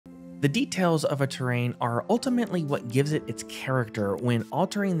The details of a terrain are ultimately what gives it its character when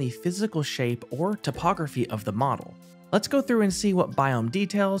altering the physical shape or topography of the model. Let's go through and see what biome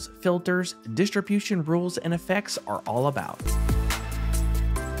details, filters, distribution rules, and effects are all about.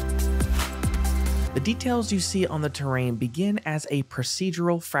 The details you see on the terrain begin as a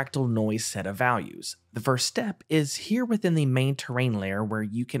procedural fractal noise set of values. The first step is here within the main terrain layer where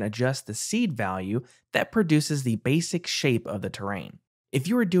you can adjust the seed value that produces the basic shape of the terrain. If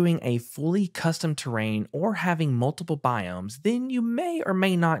you are doing a fully custom terrain or having multiple biomes, then you may or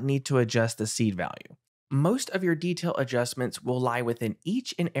may not need to adjust the seed value. Most of your detail adjustments will lie within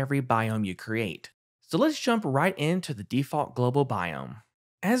each and every biome you create. So let's jump right into the default global biome.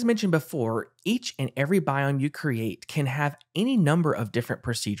 As mentioned before, each and every biome you create can have any number of different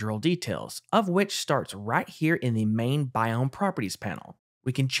procedural details, of which starts right here in the main biome properties panel.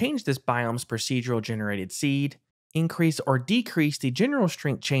 We can change this biome's procedural generated seed, increase or decrease the general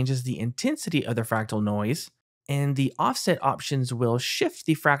strength changes the intensity of the fractal noise, and the offset options will shift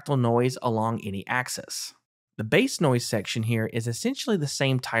the fractal noise along any axis. The base noise section here is essentially the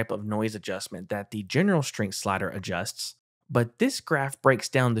same type of noise adjustment that the general strength slider adjusts, but this graph breaks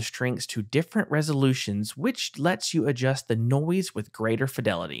down the strengths to different resolutions, which lets you adjust the noise with greater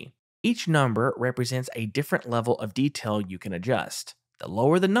fidelity. Each number represents a different level of detail you can adjust. The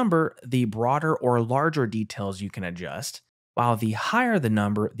lower the number, the broader or larger details you can adjust, while the higher the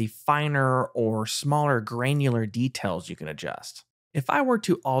number, the finer or smaller granular details you can adjust. If I were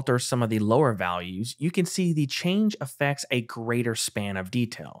to alter some of the lower values, you can see the change affects a greater span of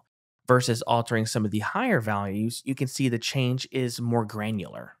detail. Versus altering some of the higher values, you can see the change is more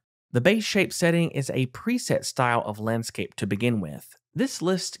granular. The base shape setting is a preset style of landscape to begin with. This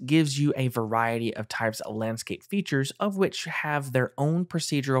list gives you a variety of types of landscape features of which have their own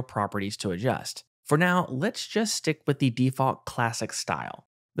procedural properties to adjust. For now, let's just stick with the default classic style.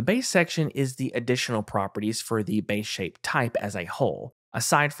 The base section is the additional properties for the base shape type as a whole.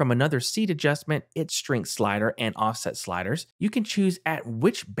 Aside from another seed adjustment, its strength slider, and offset sliders, you can choose at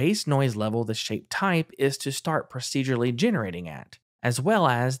which base noise level the shape type is to start procedurally generating at, as well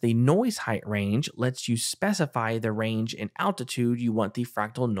as the noise height range lets you specify the range and altitude you want the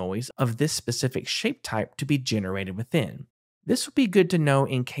fractal noise of this specific shape type to be generated within. This will be good to know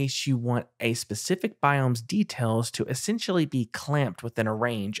in case you want a specific biome's details to essentially be clamped within a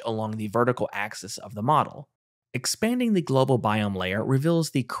range along the vertical axis of the model. Expanding the global biome layer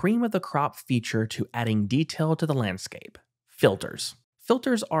reveals the cream of the crop feature to adding detail to the landscape. Filters.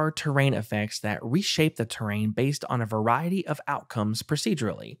 Filters are terrain effects that reshape the terrain based on a variety of outcomes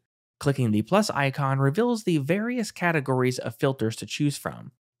procedurally. Clicking the plus icon reveals the various categories of filters to choose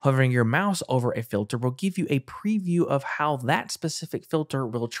from. Hovering your mouse over a filter will give you a preview of how that specific filter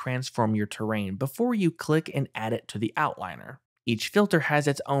will transform your terrain before you click and add it to the outliner. Each filter has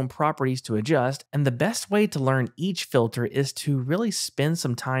its own properties to adjust, and the best way to learn each filter is to really spend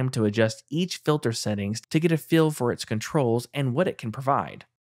some time to adjust each filter settings to get a feel for its controls and what it can provide.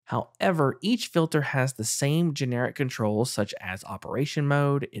 However, each filter has the same generic controls such as operation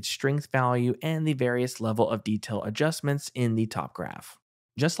mode, its strength value, and the various level of detail adjustments in the top graph.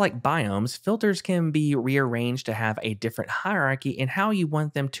 Just like biomes, filters can be rearranged to have a different hierarchy in how you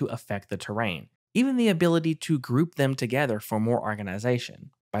want them to affect the terrain. Even the ability to group them together for more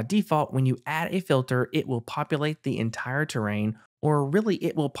organization. By default, when you add a filter, it will populate the entire terrain, or really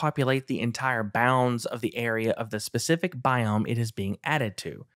it will populate the entire bounds of the area of the specific biome it is being added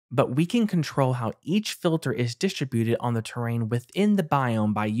to. But we can control how each filter is distributed on the terrain within the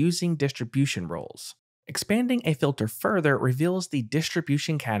biome by using distribution rules. Expanding a filter further reveals the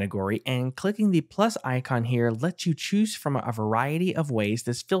distribution category, and clicking the plus icon here lets you choose from a variety of ways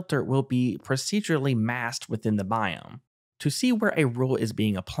this filter will be procedurally masked within the biome. To see where a rule is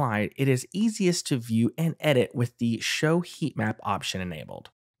being applied, it is easiest to view and edit with the Show Heat Map option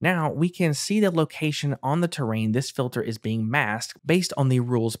enabled. Now we can see the location on the terrain this filter is being masked based on the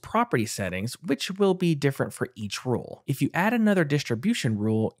rule's property settings, which will be different for each rule. If you add another distribution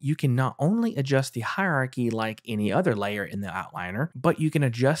rule, you can not only adjust the hierarchy like any other layer in the outliner, but you can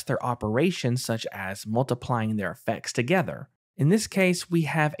adjust their operations such as multiplying their effects together. In this case, we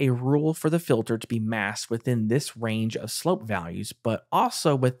have a rule for the filter to be masked within this range of slope values, but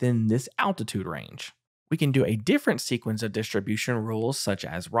also within this altitude range. We can do a different sequence of distribution rules such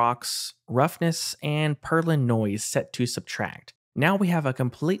as rocks, roughness, and purlin noise set to subtract. Now we have a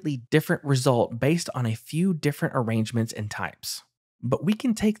completely different result based on a few different arrangements and types. But we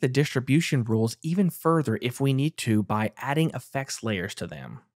can take the distribution rules even further if we need to by adding effects layers to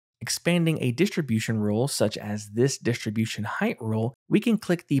them. Expanding a distribution rule, such as this distribution height rule, we can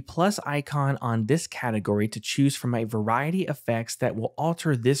click the plus icon on this category to choose from a variety of effects that will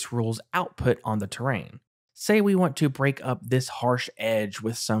alter this rule's output on the terrain. Say we want to break up this harsh edge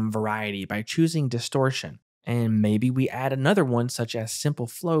with some variety by choosing distortion, and maybe we add another one such as simple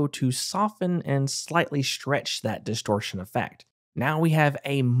flow to soften and slightly stretch that distortion effect. Now we have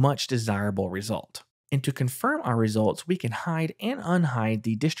a much desirable result. And to confirm our results, we can hide and unhide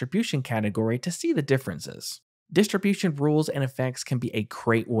the distribution category to see the differences. Distribution rules and effects can be a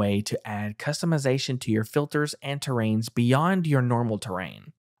great way to add customization to your filters and terrains beyond your normal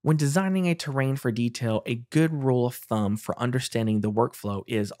terrain. When designing a terrain for detail, a good rule of thumb for understanding the workflow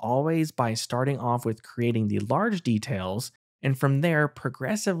is always by starting off with creating the large details, and from there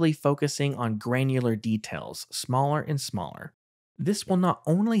progressively focusing on granular details, smaller and smaller. This will not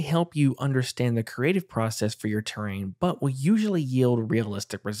only help you understand the creative process for your terrain, but will usually yield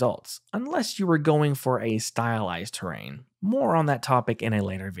realistic results, unless you were going for a stylized terrain. More on that topic in a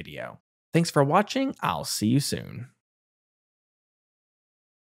later video. Thanks for watching, I'll see you soon.